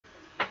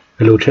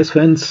Hello chess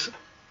fans,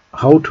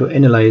 how to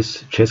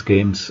analyze chess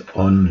games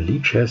on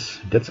Lichess,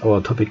 that's our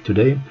topic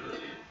today,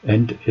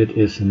 and it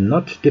is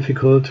not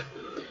difficult.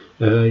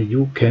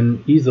 You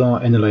can either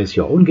analyze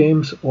your own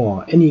games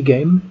or any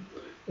game,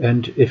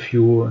 and if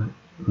you,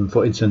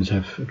 for instance,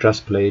 have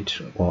just played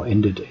or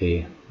ended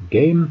a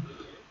game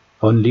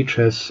on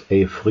Lichess,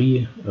 a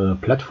free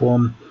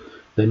platform,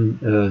 then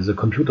the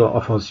computer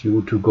offers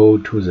you to go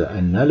to the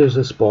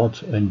analysis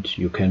board and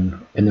you can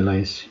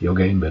analyze your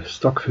game with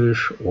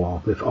Stockfish or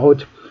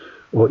without,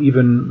 or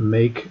even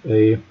make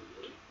a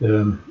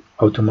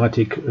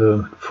automatic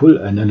full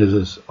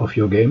analysis of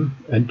your game,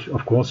 and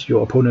of course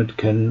your opponent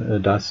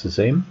can does the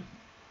same,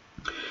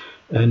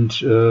 and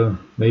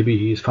maybe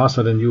he's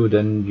faster than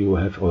you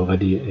have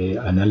already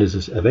a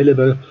analysis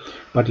available.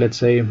 But let's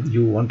say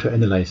you want to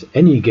analyze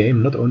any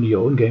game, not only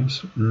your own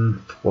games,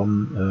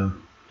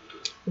 from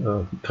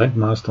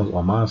grandmasters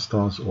or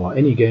masters or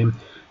any game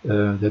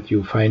that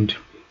you find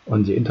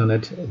on the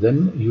internet,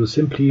 then you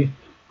simply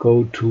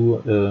go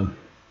to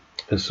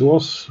a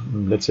source,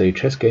 let's say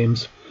chess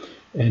games,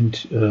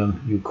 and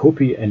you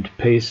copy and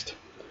paste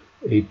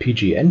a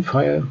PGN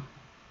file,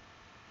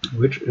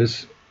 which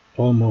is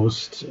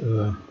almost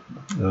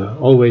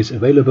always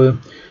available,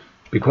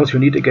 because you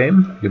need a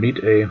game, you need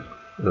a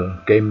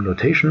game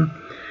notation.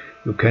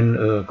 You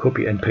can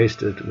copy and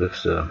paste it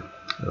with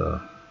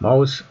the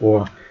mouse,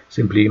 or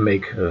simply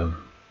make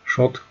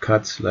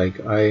shortcuts like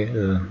I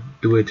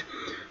do it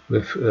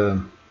with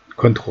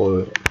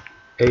Control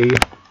A,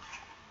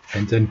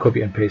 and then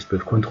copy and paste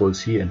with Control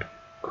C and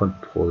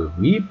Control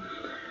V.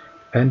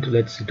 And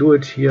let's do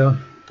it here,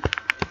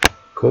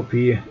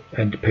 copy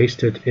and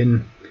paste it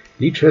in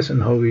Lichess.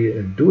 And how we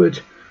do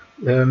it,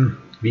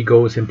 we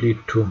go simply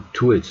to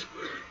Tools.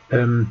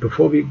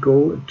 Before we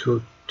go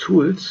to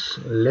Tools,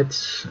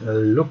 let's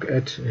look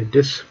at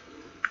this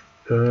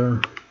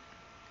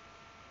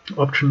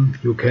option.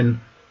 You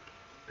can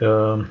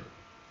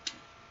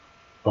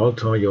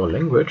alter your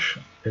language.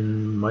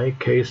 In my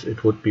case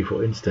it would be,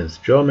 for instance,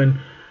 German,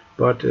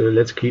 but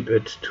let's keep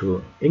it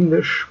to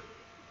English.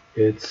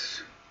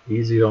 It's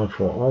easier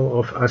for all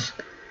of us.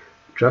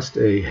 Just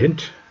a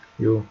hint,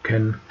 you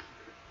can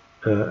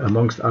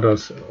amongst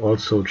others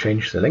also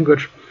change the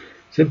language.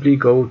 Simply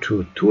go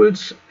to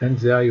Tools, and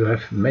there you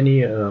have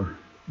many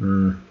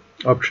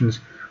options,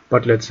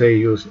 but let's say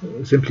you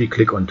simply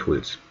click on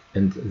Tools,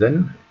 and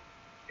then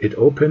it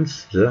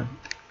opens the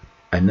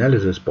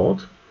analysis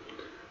board.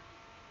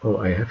 Oh,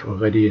 I have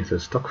already the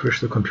Stockfish,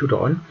 the computer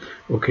on.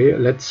 Okay,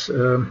 let's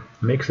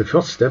make the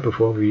first step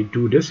before we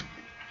do this.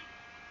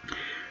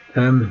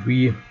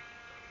 We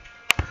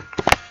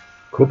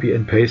copy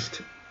and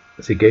paste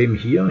the game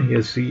here.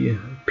 You see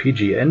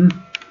PGN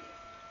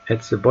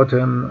at the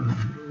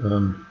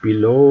bottom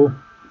below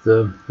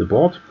the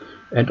board,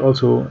 and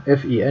also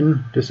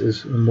FEN. This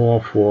is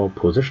more for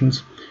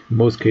positions. In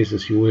most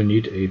cases you will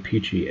need a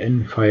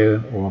PGN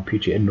file or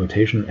PGN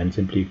notation, and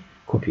simply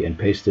copy and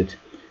paste it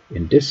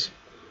in this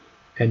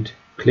and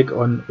click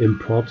on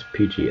import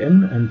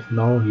PGN, and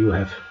now you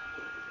have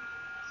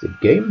the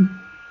game.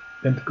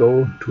 And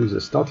go to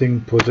the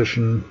starting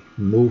position,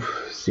 move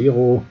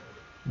 0.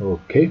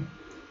 Okay,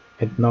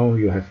 and now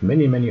you have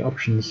many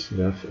options.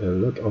 You have a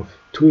lot of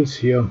tools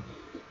here.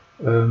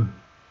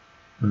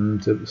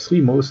 The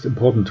three most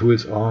important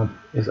tools are,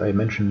 as I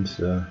mentioned,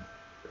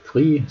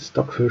 free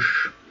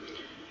Stockfish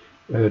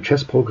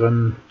chess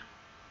program,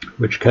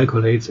 which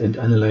calculates and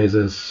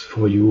analyzes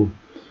for you,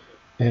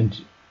 and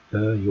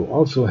you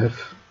also have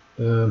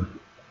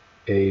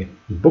a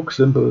book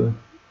symbol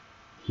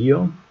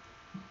here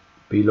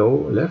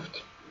below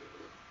left,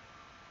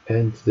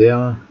 and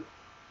there,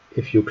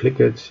 if you click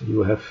it,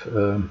 you have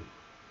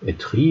a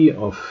tree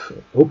of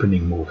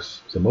opening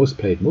moves, the most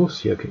played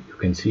moves. Here you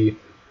can see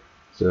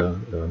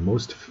the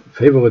most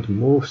favorite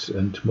moves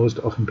and most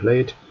often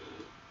played,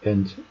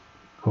 and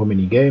how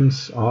many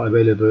games are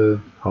available,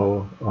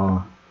 how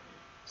are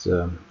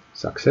the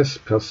success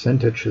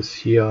percentages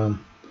here.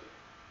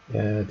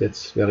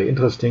 That's very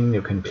interesting.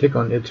 You can click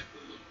on it.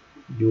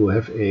 You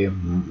have a,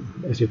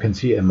 as you can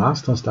see, a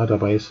master's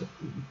database.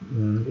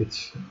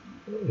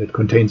 It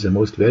contains the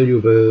most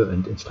valuable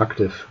and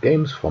instructive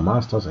games for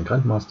masters and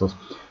grandmasters,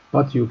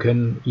 but you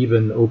can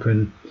even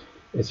open,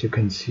 as you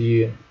can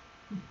see,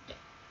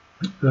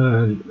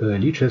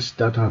 Lichess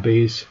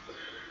Database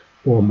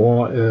or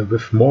more,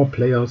 with more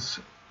players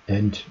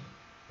and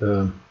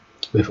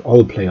with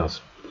all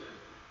players.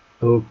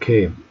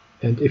 Okay,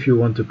 and if you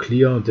want to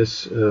clear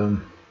this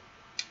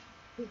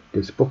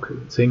this book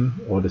thing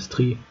or this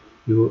tree,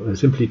 you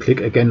simply click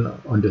again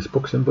on this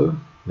book symbol.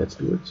 Let's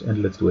do it,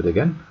 and let's do it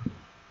again.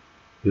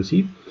 You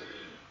see,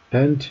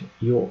 and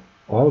you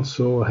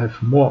also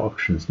have more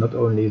options, not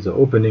only the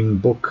opening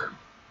book,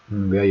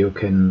 where you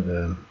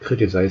can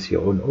criticize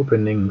your own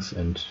openings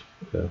and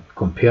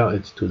compare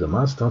it to the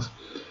masters.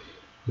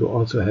 You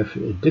also have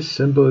this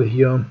symbol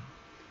here,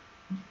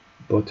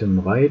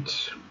 bottom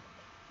right,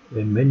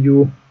 a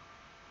menu,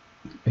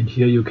 and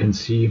here you can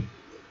see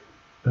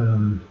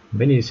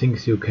many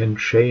things you can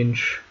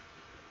change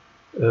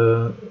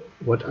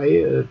What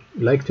I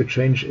like to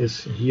change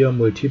is here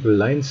multiple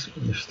lines.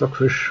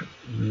 Stockfish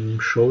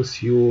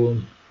shows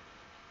you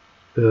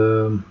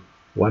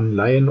one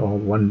line or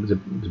the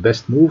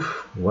best move,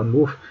 one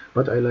move,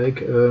 but I like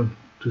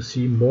to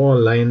see more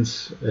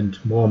lines and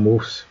more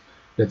moves.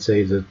 Let's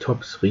say the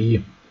top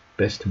 3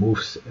 best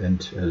moves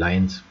and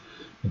lines.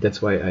 And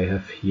that's why I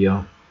have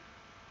here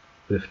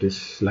with this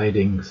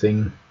sliding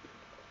thing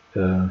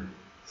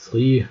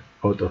 3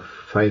 out of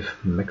 5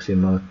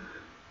 maximal.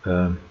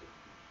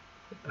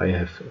 I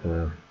have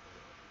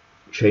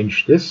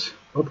changed this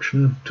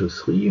option to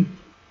 3.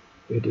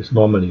 It is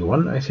normally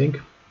 1, I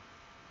think,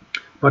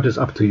 but it's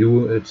up to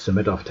you. It's a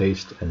matter of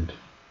taste, and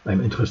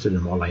I'm interested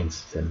in more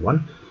lines than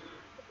 1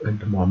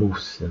 and more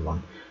moves than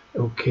 1.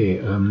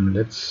 Okay,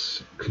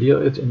 let's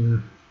clear it.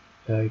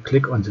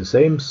 Click on the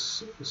same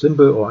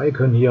symbol or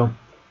icon here,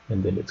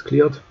 and then it's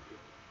cleared,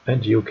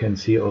 and you can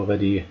see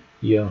already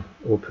here,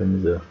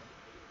 open the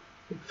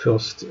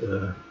first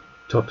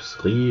top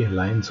 3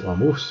 lines or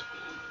moves,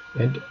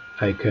 and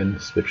I can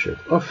switch it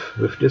off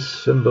with this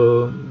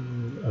symbol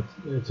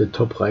at the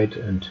top right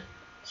and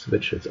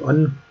switch it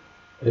on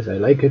as I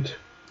like it.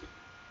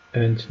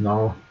 And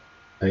now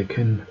I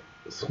can,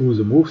 through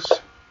the moves,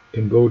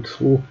 can go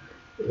through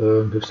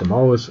with the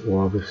mouse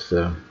or with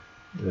the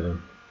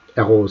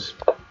arrows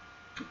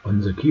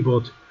on the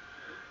keyboard.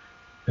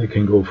 I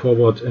can go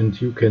forward, and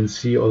you can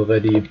see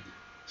already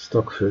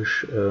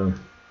Stockfish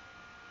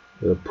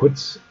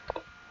puts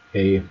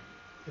an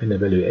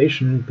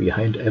evaluation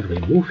behind every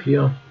move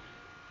here.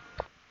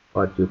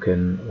 But you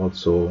can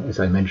also, as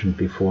I mentioned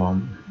before,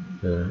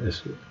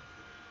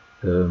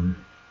 when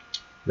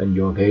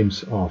your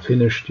games are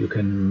finished, you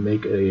can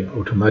make a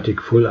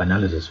automatic full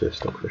analysis with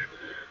Stockfish.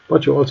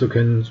 But you also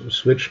can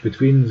switch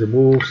between the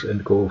moves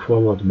and go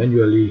forward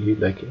manually,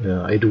 like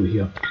I do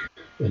here.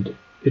 And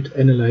it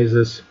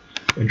analyzes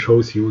and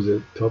shows you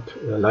the top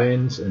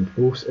lines and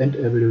moves and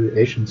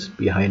evaluations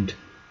behind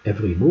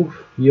every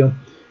move here.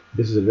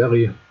 This is a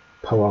very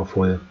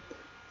powerful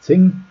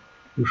thing.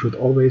 You should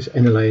always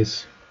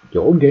analyze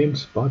your own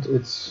games, but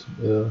it's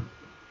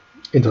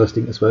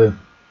interesting as well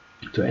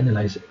to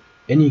analyze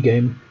any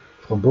game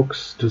from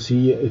books to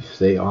see if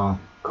they are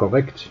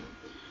correct.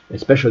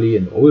 Especially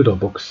in older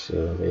books,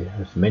 they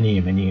have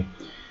many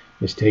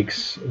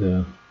mistakes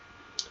in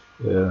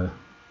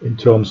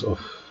terms of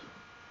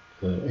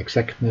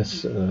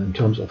exactness, in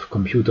terms of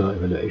computer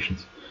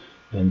evaluations,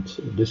 and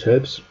this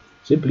helps.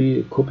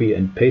 Simply copy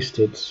and paste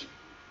it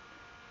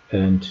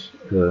and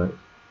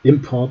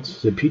import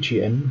the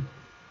PGN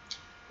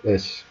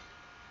as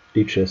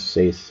Lichess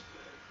says,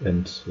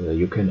 and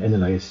you can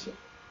analyze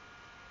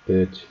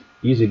it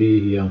easily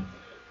here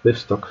with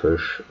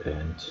Stockfish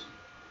and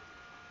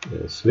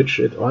switch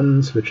it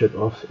on, switch it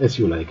off as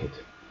you like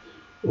it.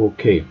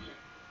 Okay,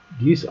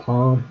 these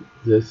are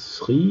the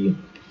 3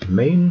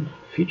 main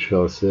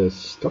features: the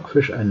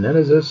Stockfish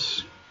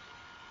analysis,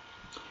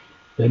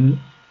 then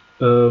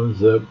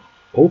the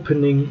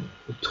opening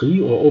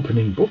tree or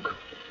opening book,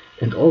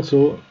 and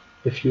also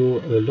if you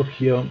look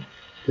here,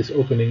 this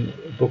opening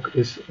book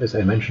is, as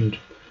I mentioned,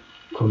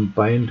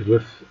 combined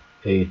with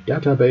a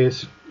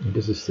database. And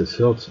this is the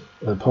third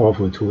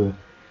powerful tool,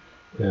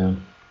 the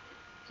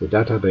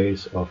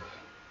database of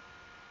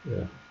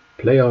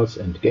players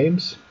and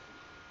games.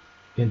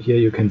 And here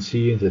you can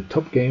see the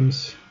top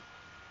games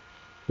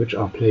which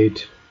are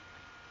played,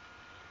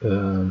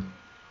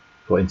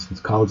 for instance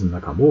Carlsen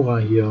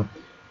Nakamura here,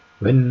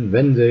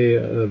 when they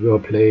were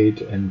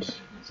played, and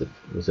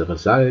the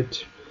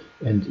result,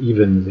 and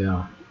even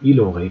their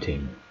ELO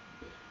rating.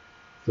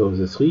 So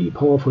the 3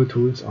 powerful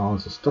tools are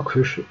the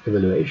Stockfish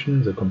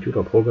evaluation, the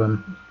computer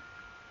program.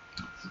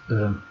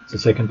 The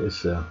second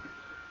is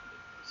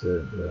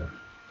the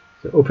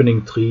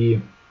opening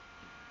tree,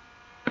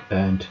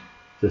 and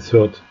the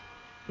third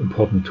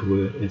important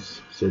tool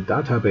is the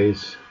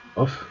database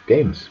of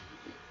games.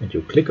 And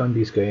you click on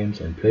these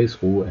games and play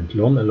through and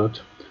learn a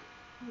lot.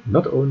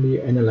 Not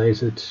only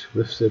analyze it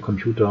with the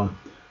computer,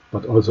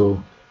 but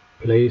also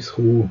play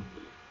through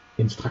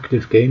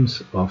instructive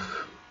games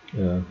of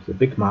the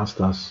big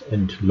masters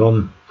and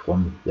learn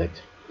from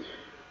that.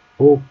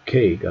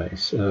 Okay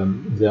guys,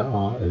 there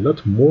are a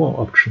lot more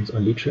options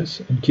on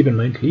Lichess, and keep in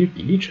mind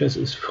Lichess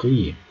is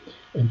free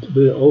and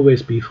will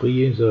always be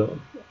free. The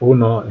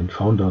owner and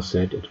founder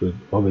said it will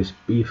always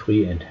be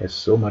free and has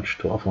so much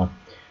to offer.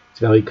 It's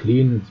very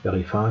clean, it's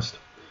very fast,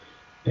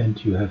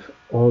 and you have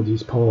all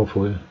these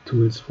powerful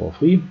tools for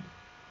free,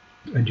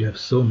 and you have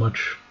so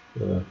much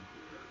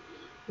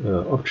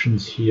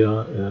options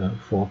here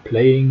for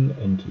playing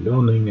and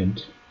learning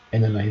and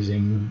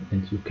analyzing.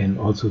 And you can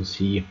also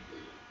see,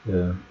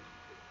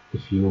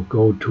 if you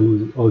go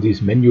to all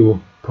these menu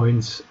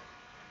points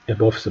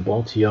above the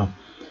board here,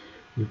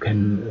 you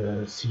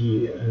can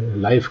see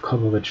live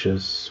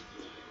coverages.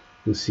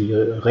 You see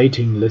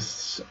rating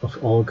lists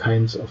of all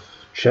kinds of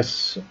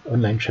chess,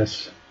 online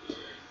chess.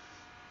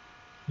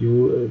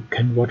 You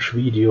can watch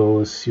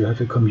videos, you have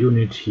a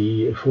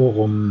community, a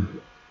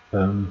forum,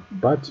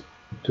 but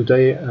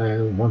today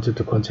I wanted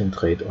to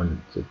concentrate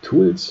on the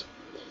tools,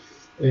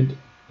 and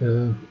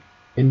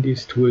In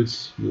these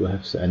tools you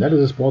have the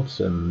analysis board,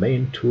 the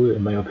main tool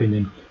in my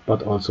opinion,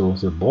 but also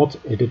the board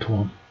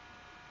editor,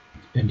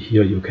 and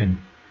here you can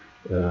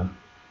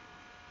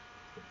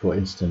for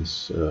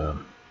instance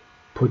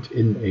put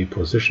in a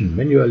position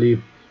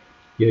manually.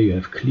 Here you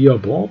have clear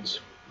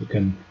boards. You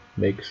can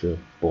make the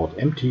board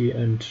empty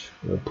and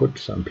put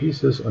some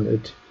pieces on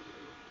it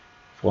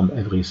from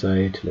every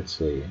side, let's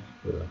say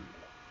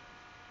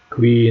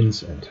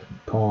queens and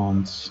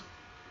pawns,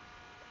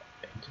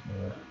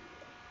 and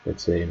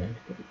let's say a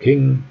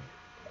king.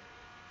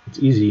 It's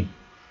easy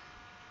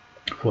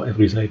for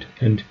every side,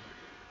 and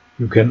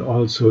you can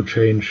also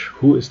change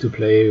who is to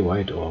play,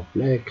 white or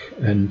black,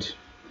 and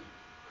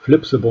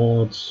flip the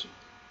boards,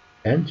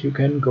 and you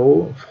can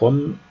go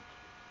from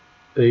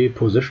a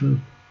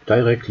position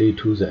directly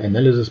to the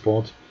analysis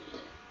board.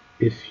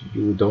 If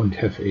you don't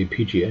have a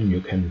PGN,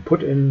 you can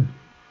put in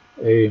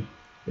a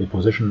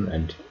position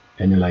and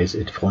analyze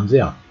it from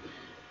there.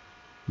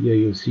 Here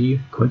you see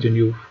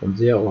continue from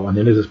there or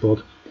analysis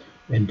board,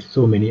 and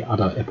so many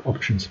other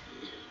options.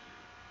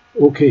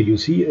 Okay, you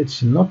see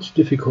it's not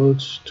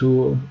difficult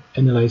to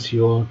analyze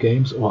your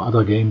games or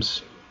other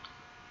games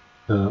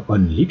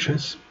on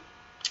Lichess.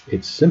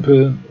 It's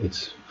simple,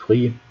 it's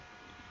free,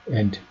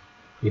 and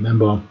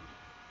remember,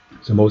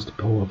 the most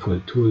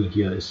powerful tool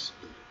here is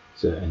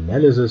the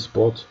analysis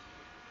board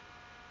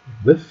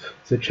with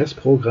the chess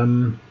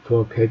program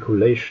for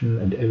calculation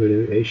and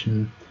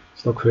evaluation,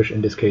 Stockfish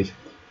in this case,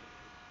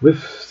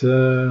 with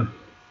the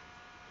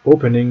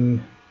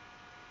opening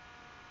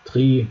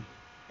tree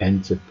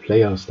and the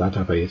player's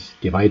database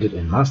divided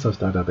in master's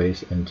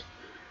database and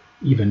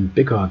even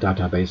bigger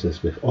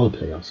databases with all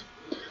players.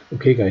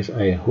 Okay guys,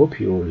 I hope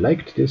you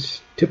liked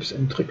this tips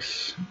and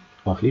tricks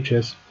of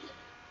Lichess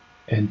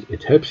and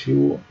it helps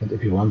you, and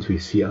if you want, we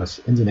see us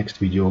in the next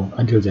video.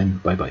 Until then,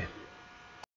 bye bye.